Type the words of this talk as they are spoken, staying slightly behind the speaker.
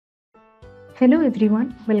Hello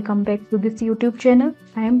everyone, welcome back to this YouTube channel.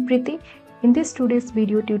 I am Preeti. In this today's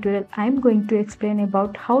video tutorial, I am going to explain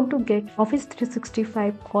about how to get Office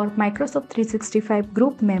 365 or Microsoft 365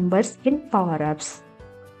 group members in Power Apps.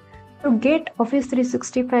 To get Office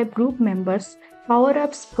 365 group members, Power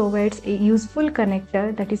Apps provides a useful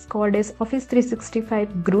connector that is called as Office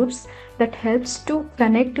 365 groups that helps to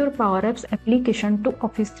connect your Power Apps application to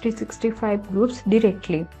Office 365 groups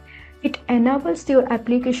directly. It enables your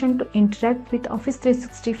application to interact with Office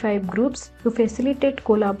 365 groups to facilitate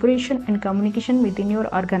collaboration and communication within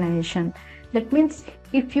your organization. That means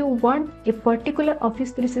if you want a particular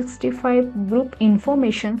Office 365 group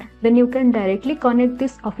information, then you can directly connect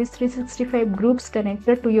this Office 365 groups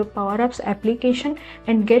connector to your Power Apps application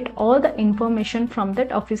and get all the information from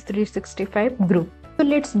that Office 365 group. So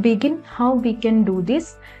let's begin how we can do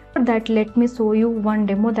this. For that, let me show you one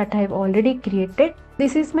demo that I have already created.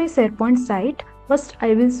 This is my SharePoint site. First,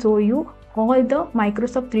 I will show you all the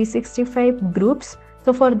Microsoft 365 groups.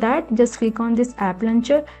 So for that, just click on this app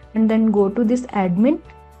launcher and then go to this admin.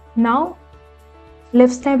 Now,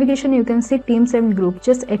 left navigation, you can see teams and groups.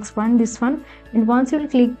 Just expand this one. And once you will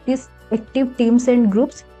click this active teams and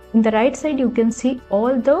groups, in the right side, you can see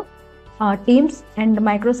all the teams and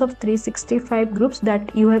Microsoft 365 groups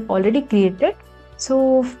that you have already created.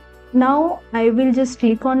 So now I will just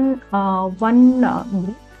click on one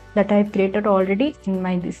group that I have created already in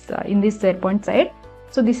my this SharePoint site.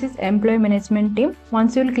 So this is employee management team.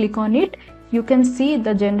 Once you will click on it, you can see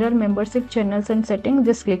the general membership channels and settings.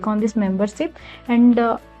 Just click on this membership, and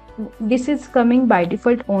this is coming by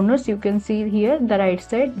default owners. You can see here the right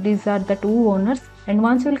side. These are the two owners. And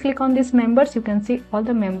once you will click on these members, you can see all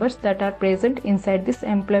the members that are present inside this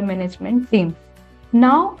employee management team.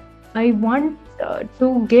 Now I want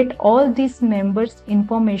to get all these members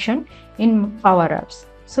information in Power Apps.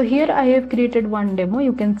 So here I have created one demo.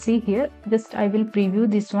 You can see here, just I will preview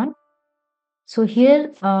this one. So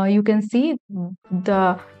here you can see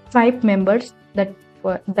the 5 members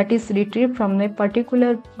that is retrieved from a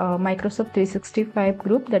particular Microsoft 365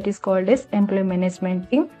 group that is called as employee management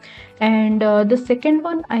team. And the second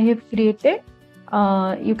one I have created,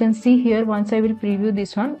 you can see here, once I will preview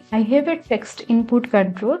this one, I have a text input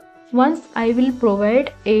control. Once I will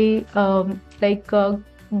provide a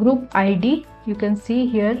group ID, you can see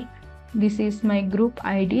here, this is my group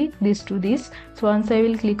ID, this to this. So once I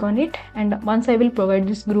will click on it, and once I will provide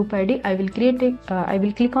this group ID, I will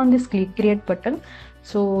click on this create button.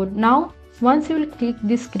 So now once you will click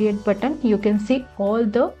this create button, you can see all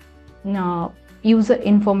the user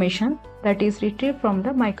information that is retrieved from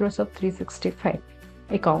the Microsoft 365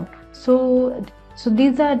 account. So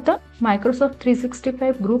these are the Microsoft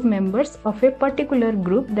 365 group members of a particular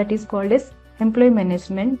group that is called as employee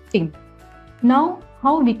management team. Now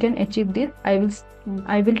how we can achieve this, I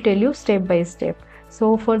will tell you step by step.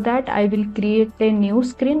 So for that, I will create a new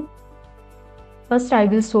screen. First I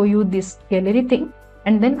will show you this gallery thing,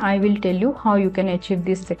 and then I will tell you how you can achieve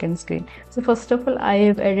this second screen. So first of all, I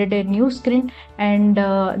have added a new screen, and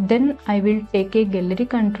then I will take a gallery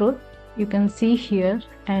control. You can see here,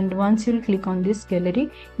 and once you will click on this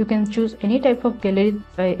gallery, you can choose any type of gallery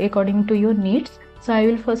according to your needs. So I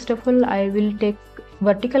will first of all, I will take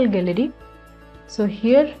vertical gallery. So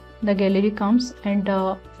here the gallery comes, and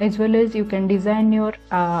as well as you can design your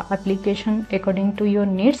application according to your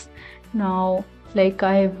needs. Now, like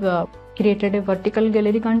I have created a vertical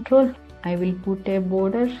gallery control, I will put a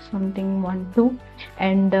border something 1 2,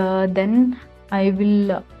 and then I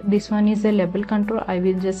will, this one is a label control. I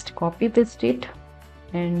will just copy paste it,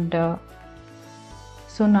 and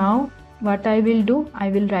so now what I will do, I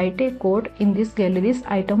will write a code in this gallery's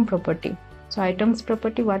item property. So items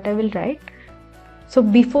property, what I will write. So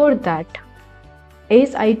before that,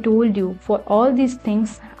 as I told you, for all these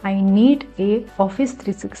things, I need a Office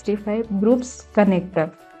 365 groups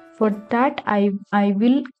connector. For that, I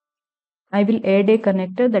will add a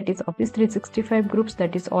connector, that is Office 365 groups,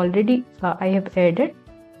 that is already I have added.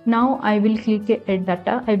 Now I will click add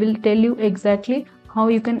data. I will tell you exactly how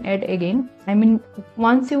you can add again. I mean,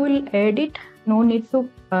 once you will add it, no need to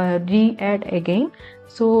re-add again.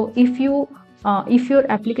 So if your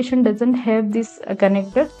application doesn't have this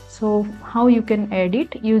connector, so how you can add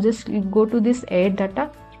it, you just go to this add data,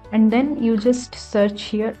 and then you just search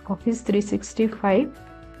here Office 365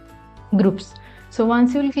 groups. So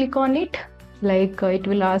once you will click on it, like it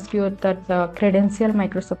will ask you that credential,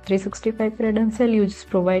 Microsoft 365 credential, you just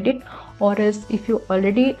provide it, or else if you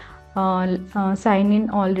already sign in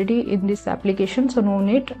already in this application, so no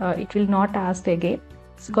need, it will not ask again.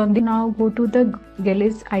 So now go to the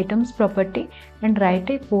gallery's items property and write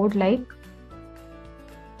a code like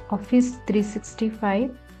Office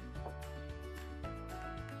 365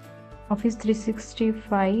 Office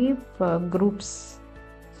 365 groups.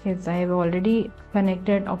 Yes, I have already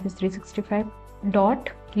connected Office 365 dot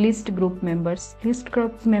list group members. List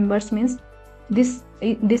group members means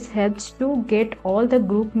this helps to get all the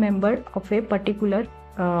group member of a particular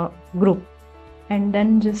group, and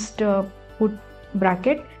then just put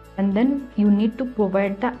bracket, and then you need to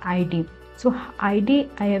provide the ID. So ID,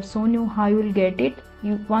 I have shown you how you will get it.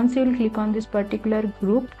 Once you will click on this particular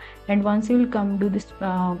group, and once you will come to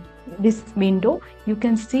this window, you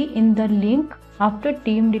can see in the link after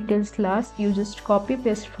team details last, you just copy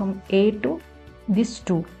paste from A to this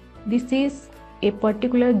 2. This is a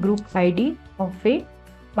particular group ID of a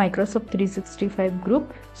Microsoft 365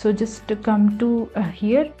 group. So just come to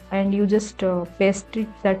here, and you just paste it,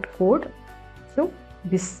 that code, so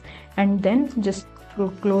this, and then just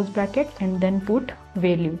close bracket and then put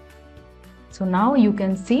value. So now you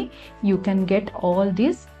can see you can get all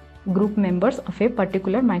these group members of a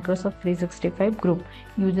particular Microsoft 365 group.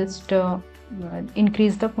 You just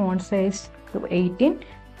increase the font size to 18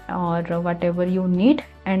 or whatever you need,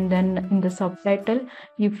 and then in the subtitle,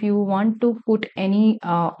 if you want to put any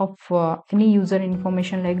any user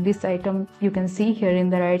information like this item, you can see here in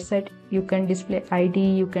the right side, you can display ID,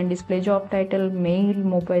 you can display job title, mail,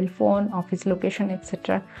 mobile phone, office location,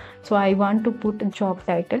 etc. So I want to put a job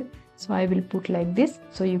title, so I will put like this.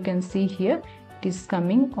 So you can see here it is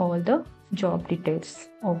coming all the job details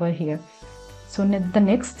over here. So the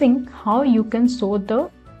next thing, how you can show the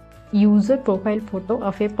user profile photo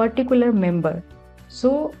of a particular member.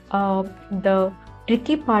 So the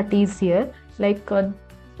tricky part is here, like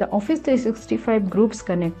the Office 365 groups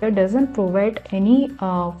connector doesn't provide any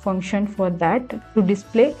function for that to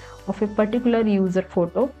display of a particular user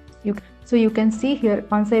photo. So you can see here,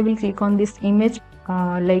 once I will click on this image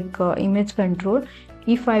image control,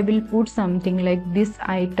 if I will put something like this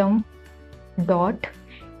item dot,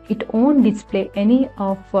 it won't display any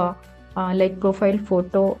of like profile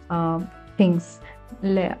photo things.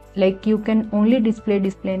 Like you can only display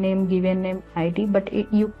name, given name, ID, but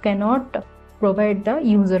you cannot provide the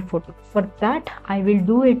user photo. For that I will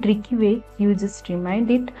do a tricky way, you just remind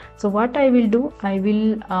it. So what I will do, I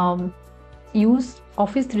will use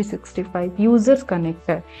Office 365 users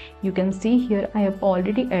connector. You can see here I have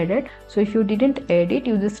already added. So if you didn't add it,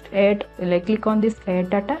 you just add, like click on this add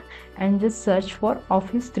data and just search for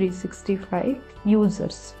Office 365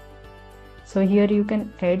 users. So here you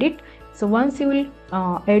can add it. So once you will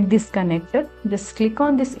add this connector, just click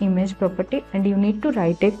on this image property, and you need to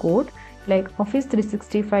write a code like Office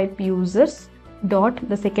 365 users dot,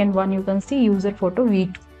 the second one you can see user photo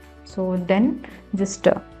v2. So then just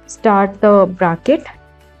start the bracket,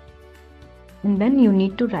 and then you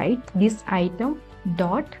need to write this item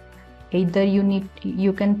dot, either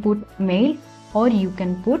you can put mail or you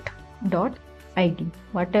can put dot ID,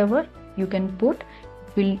 whatever you can put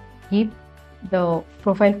will give the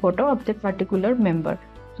profile photo of the particular member.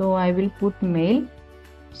 So I will put mail.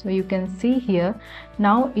 So you can see here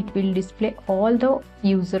now it will display all the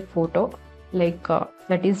user photo, like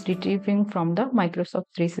that is retrieving from the Microsoft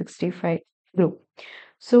 365 group.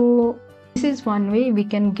 So this is one way we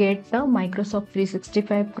can get the Microsoft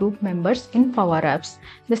 365 group members in Power Apps.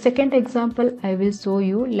 The second example I will show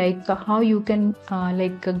you, like how you can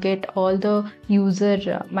get all the user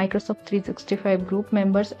Microsoft 365 group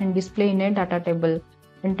members and display in a data table.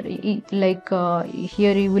 And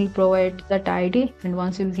here you will provide that ID, and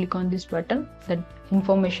once you click on this button, that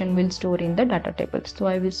information will store in the data table. So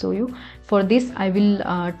I will show you. For this I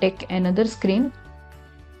will take another screen,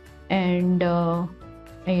 and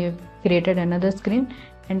I have created another screen,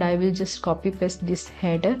 and I will just copy paste this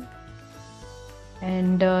header,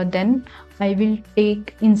 and then I will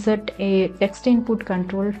insert a text input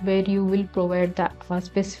control where you will provide the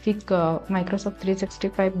specific Microsoft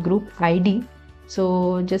 365 group ID.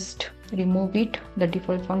 So just remove it, the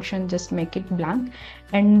default function, just make it blank,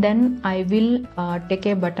 and then I will take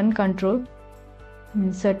a button control,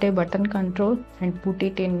 insert a button control and put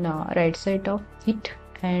it in right side of it,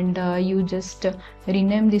 and you just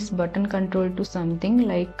rename this button control to something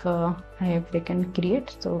like I have taken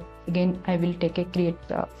create. So again I will take a create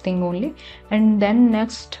thing only, and then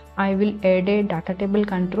next I will add a data table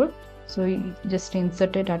control. So you just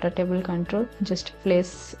insert a data table control, just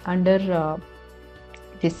place under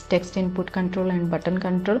this text input control and button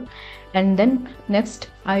control, and then next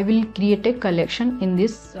I will create a collection in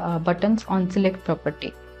this buttons on select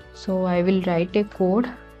property. So I will write a code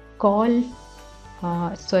call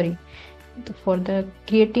for the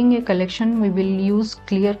creating a collection we will use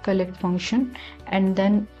clear collect function, and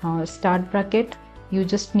then start bracket, you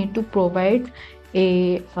just need to provide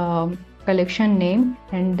a collection name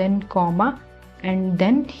and then comma and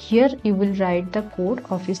then here you will write the code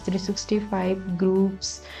Office 365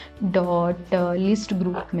 groups dot list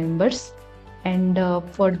group members, and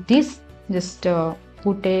for this just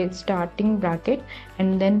put a starting bracket,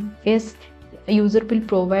 and then is user will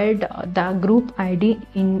provide the group ID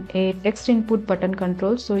in a text input button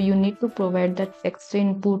control. So you need to provide the text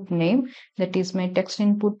input name, that is my text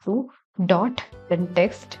input 2 dot then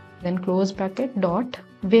text then close bracket dot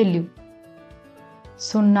value.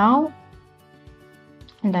 So now,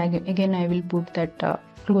 and again I will put that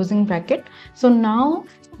closing bracket. So now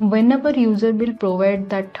whenever user will provide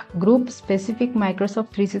that group specific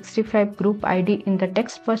Microsoft 365 group ID in the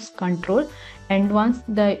text first control, and once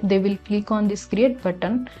they will click on this create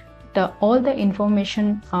button, all the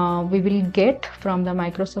information we will get from the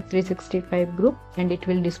Microsoft 365 group, and it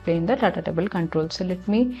will display in the data table control. So let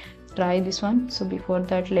me try this one. So before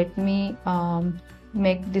that, let me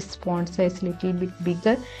make this font size little bit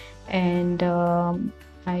bigger, and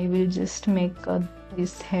I will just make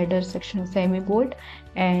this header section semi bold,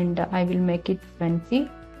 and I will make it 20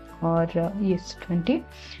 or yes 20,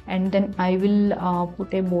 and then I will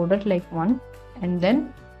put a border like 1, and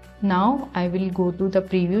then now I will go to the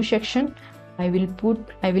preview section. I will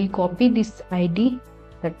copy this ID,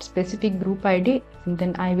 that specific group ID, and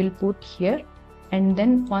then I will put here, and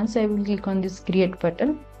then once I will click on this create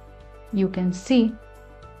button, you can see,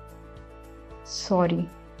 sorry,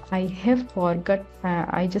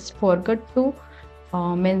 I just forgot to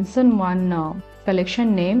mention one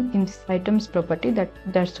collection name in this items property,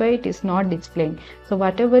 that's why it is not displaying. So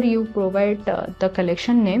whatever you provide the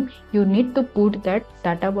collection name, you need to put that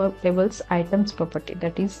data tables items property,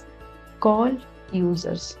 that is call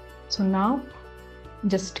users. So now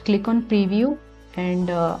just click on preview, and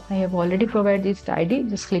I have already provided this ID.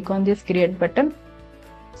 Just click on this create button.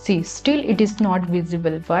 See, still it is not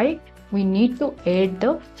visible. Why? We need to add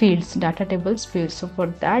the fields, data tables fields. So for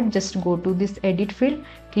that, just go to this edit field,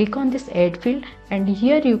 click on this add field, and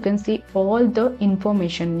here you can see all the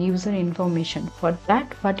information, user information. For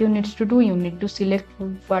that, what you need to do, you need to select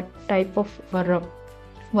what type of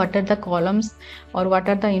what are the columns or what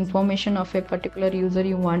are the information of a particular user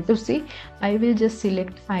you want to see. I will just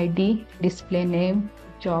select ID, display name,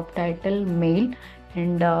 job title, mail,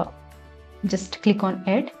 and just click on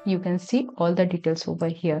add. You can see all the details over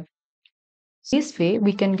here. This way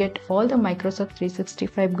we can get all the Microsoft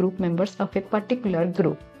 365 group members of a particular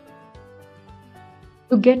group.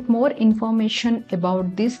 To get more information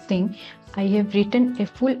about this thing, I have written a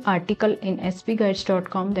full article in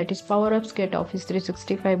spguides.com, that is powerapps get Office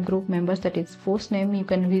 365 group members, that is post name. You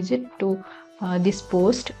can visit to this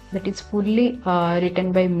post, that is fully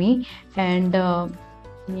written by me, and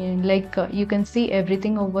you can see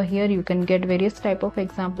everything over here. You can get various type of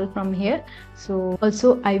example from here. So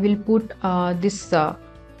also I will put this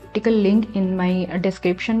article link in my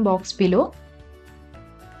description box below.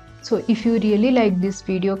 So if you really like this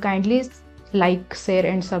video, kindly like, share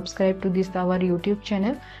and subscribe to this our YouTube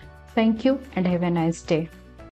channel. Thank you and have a nice day.